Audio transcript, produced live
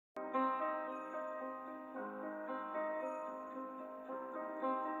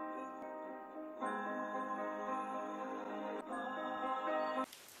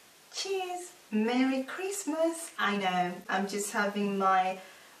Merry Christmas! I know, I'm just having my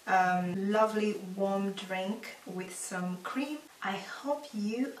lovely warm drink with some cream. I hope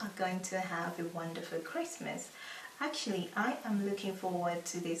you are going to have a wonderful Christmas. Actually, I am looking forward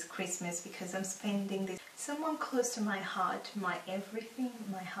to this Christmas because I'm spending this someone close to my heart, my everything,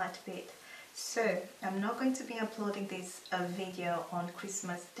 my heartbeat. So I'm not going to be uploading this video on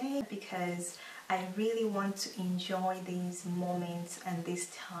Christmas Day because I really want to enjoy these moments and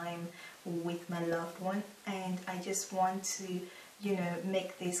this time with my loved one, and I just want to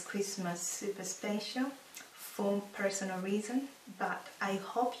make this Christmas super special for personal reason. But I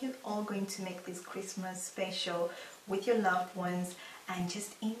hope you're all going to make this Christmas special with your loved ones and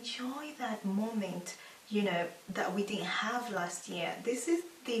just enjoy that moment that we didn't have last year. This is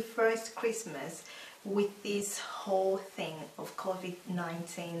the first Christmas with this whole thing of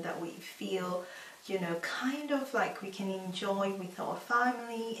COVID-19 that we feel kind of like we can enjoy with our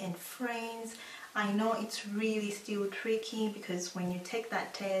family and friends. I know it's really still tricky because when you take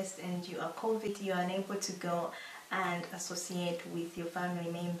that test and you are COVID, you are unable to go and associate with your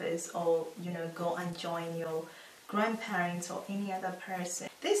family members or go and join your grandparents or any other person.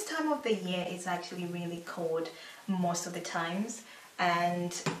 This time of the year is actually really cold most of the times,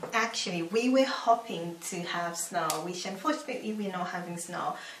 and actually we were hoping to have snow, which unfortunately we're not having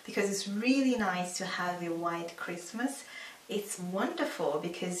snow because it's really nice to have a white Christmas. It's wonderful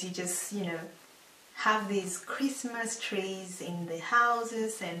because you just have these Christmas trees in the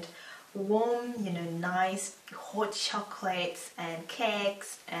houses and warm nice hot chocolates and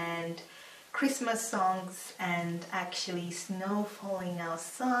cakes and Christmas songs and actually snow falling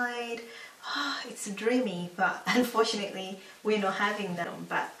outside. It's dreamy, but unfortunately we're not having that.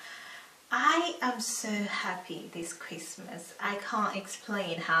 But I am so happy this Christmas. I can't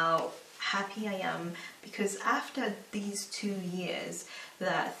explain how happy I am because after these 2 years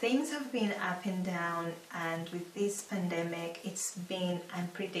that things have been up and down, and with this pandemic it's been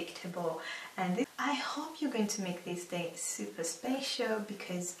unpredictable, and I hope you're going to make this day super special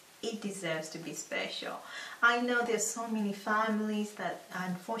because it deserves to be special. I know there's so many families that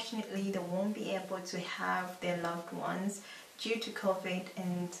unfortunately they won't be able to have their loved ones due to COVID,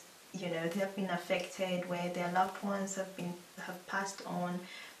 and they have been affected where their loved ones have passed on,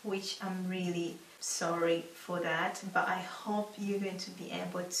 which I'm really sorry for that. But I hope you're going to be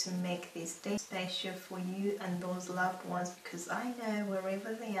able to make this day special for you and those loved ones, because I know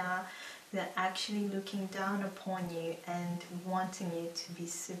wherever they are, they're actually looking down upon you and wanting you to be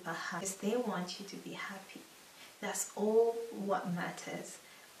super happy because they want you to be happy. That's all what matters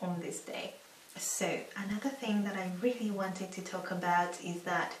on this day. So another thing that I really wanted to talk about is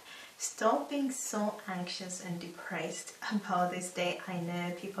that stop being so anxious and depressed about this day. I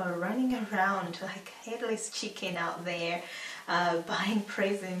know people are running around like headless chicken out there, buying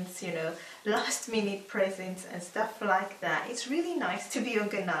presents, last minute presents and stuff like that. It's really nice to be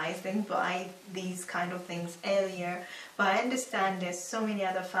organized and buy these kind of things earlier, but I understand there's so many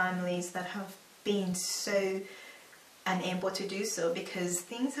other families that have been so unable to do so because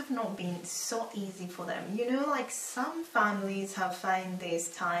things have not been so easy for them. Like some families have found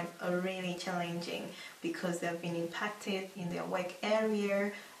this time really challenging because they've been impacted in their work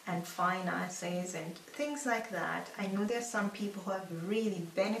area and finances and things like that. I know there's some people who have really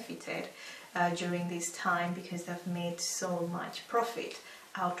benefited during this time because they've made so much profit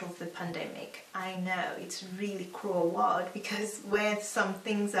out of the pandemic. I know it's really cruel world because where some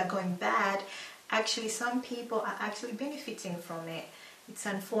things are going bad, actually some people are actually benefiting from it. It's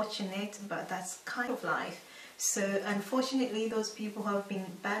unfortunate, but that's kind of life. So unfortunately those people who have been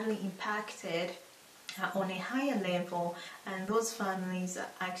badly impacted are on a higher level, and those families are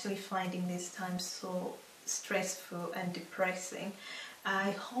actually finding this time so stressful and depressing.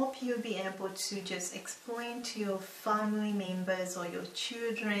 I hope you'll be able to just explain to your family members or your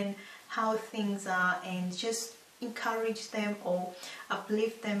children how things are and just encourage them or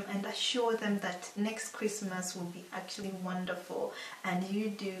uplift them and assure them that next Christmas will be actually wonderful, and you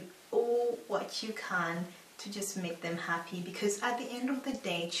do all what you can to just make them happy, because at the end of the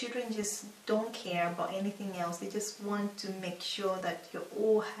day children just don't care about anything else. They just want to make sure that you're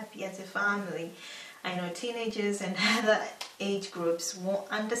all happy as a family. I know teenagers and other age groups won't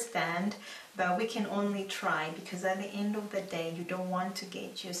understand, but we can only try, because at the end of the day you don't want to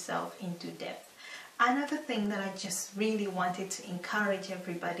get yourself into debt. Another thing that I just really wanted to encourage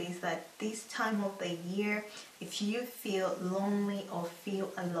everybody is that this time of the year, if you feel lonely or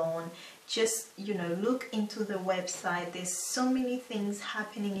feel alone, just look into the website. There's so many things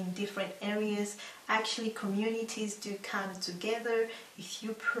happening in different areas. Actually, communities do come together. If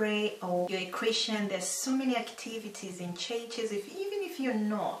you pray or you're a Christian, there's so many activities in churches. Even if if you're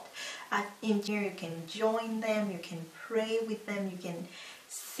not in here, you can join them, you can pray with them, you can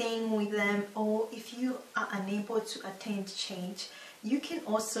sing with them, or if you are unable to attend church, you can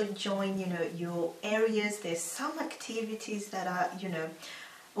also join, your areas. There's some activities that are,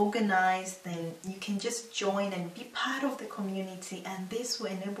 organized, then you can just join and be part of the community, and this will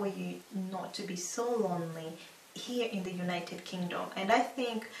enable you not to be so lonely here in the United Kingdom. And I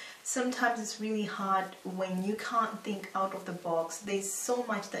think sometimes it's really hard when you can't think out of the box. There's so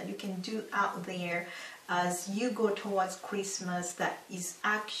much that you can do out there as you go towards Christmas that is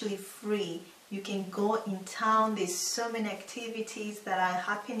actually free. You can go in town. There's so many activities that are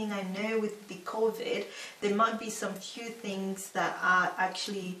happening. I know with the COVID, there might be some few things that are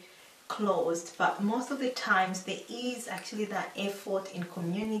actually closed, but most of the times there is actually that effort in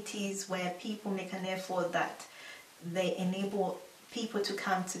communities where people make an effort that they enable people to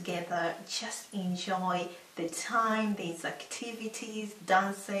come together, just enjoy the time. There's activities,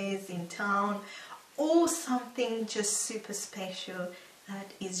 dances in town, or something just super special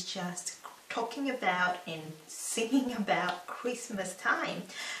that is just talking about and singing about Christmas time.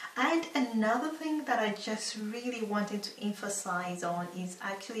 And another thing that I just really wanted to emphasize on is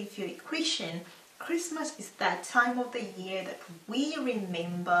actually, if you're a Christian, Christmas is that time of the year that we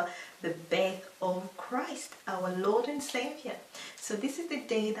remember the birth of Christ, our Lord and Savior. So this is the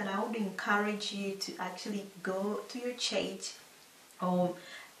day that I would encourage you to actually go to your church, or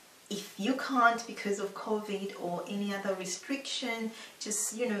if you can't because of COVID or any other restriction,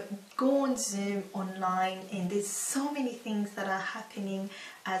 just go on Zoom, online, and there's so many things that are happening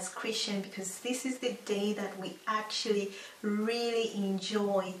as Christian, because this is the day that we actually really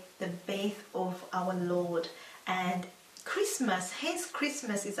enjoy the birth of our Lord. And Christmas, hence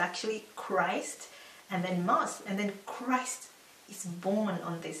Christmas is actually Christ and then Mass, and then Christ is born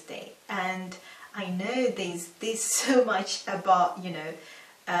on this day. And I know there's so much about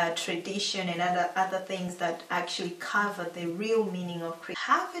tradition and other things that actually cover the real meaning of Christmas.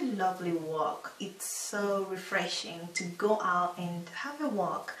 Have a lovely walk. It's so refreshing to go out and have a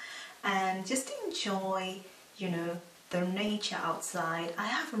walk and just enjoy the nature outside. I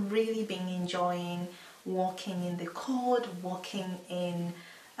have really been enjoying walking in the cold, walking in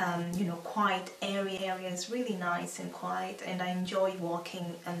quiet areas, really nice and quiet, and I enjoy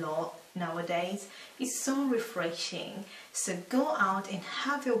walking a lot nowadays. It's so refreshing. So go out and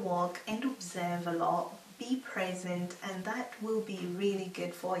have a walk and observe a lot, be present, and that will be really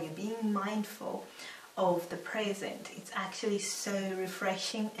good for you. Being mindful of the present, it's actually so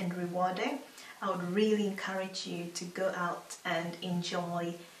refreshing and rewarding. I would really encourage you to go out and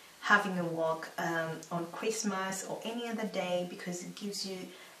enjoy having a walk on Christmas or any other day, because it gives you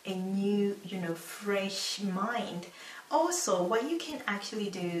a new fresh mind. Also, what you can actually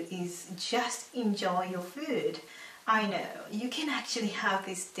do is just enjoy your food. I know you can actually have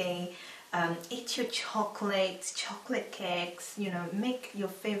this day, eat your chocolate cakes, make your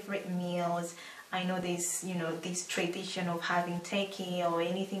favorite meals. I know there's this tradition of having turkey or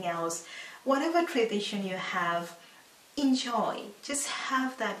anything else. Whatever tradition you have, enjoy. Just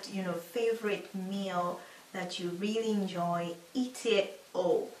have that favorite meal that you really enjoy. Eat it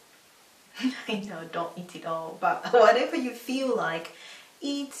all. I know, don't eat it all, but whatever you feel like,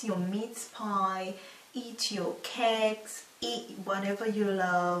 eat your meat pie, eat your cakes, eat whatever you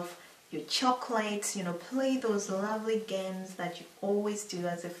love, your chocolates, play those lovely games that you always do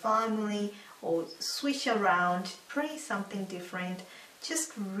as a family, or switch around, try something different.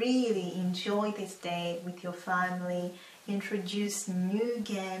 Just really enjoy this day with your family, introduce new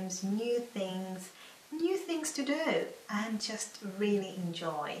games, new things to do, and just really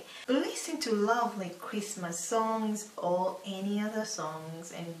enjoy. Listen to lovely Christmas songs or any other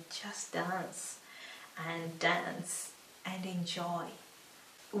songs and just dance and enjoy.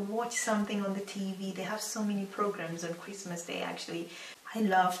 Watch something on the TV. They have so many programs on Christmas Day. Actually, I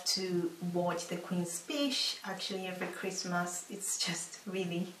love to watch the Queen's speech actually every Christmas. It's just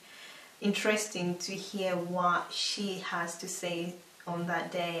really interesting to hear what she has to say on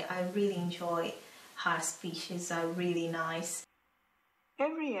that day. I really enjoy her speeches, are really nice.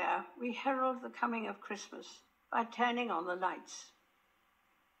 Every year we herald the coming of Christmas by turning on the lights.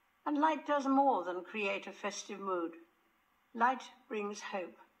 And light does more than create a festive mood. Light brings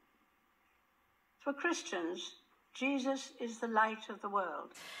hope. For Christians, Jesus is the light of the world.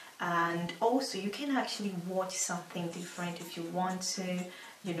 And also you can actually watch something different if you want to.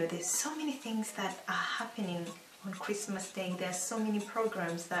 There's so many things that are happening on Christmas Day. There are so many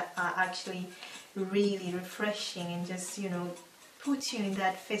programs that are actually really refreshing and just put you in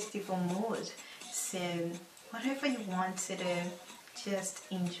that festival mood. So whatever you want to do, just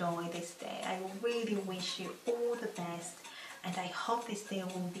enjoy this day. I really wish you all the best, and I hope this day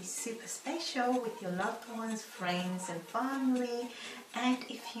will be super special with your loved ones, friends and family. And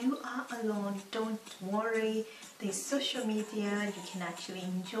if you are alone, don't worry, there's social media. You can actually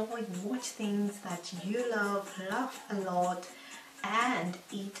enjoy, watch things that you love, laugh a lot and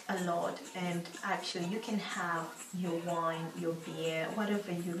eat a lot. And actually you can have your wine, your beer,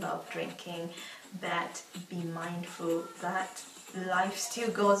 whatever you love drinking, but be mindful that life still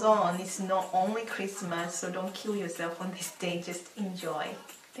goes on. It's not only Christmas, so don't kill yourself on this day, just enjoy.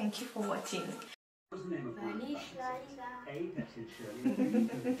 Thank you for watching. What's the name of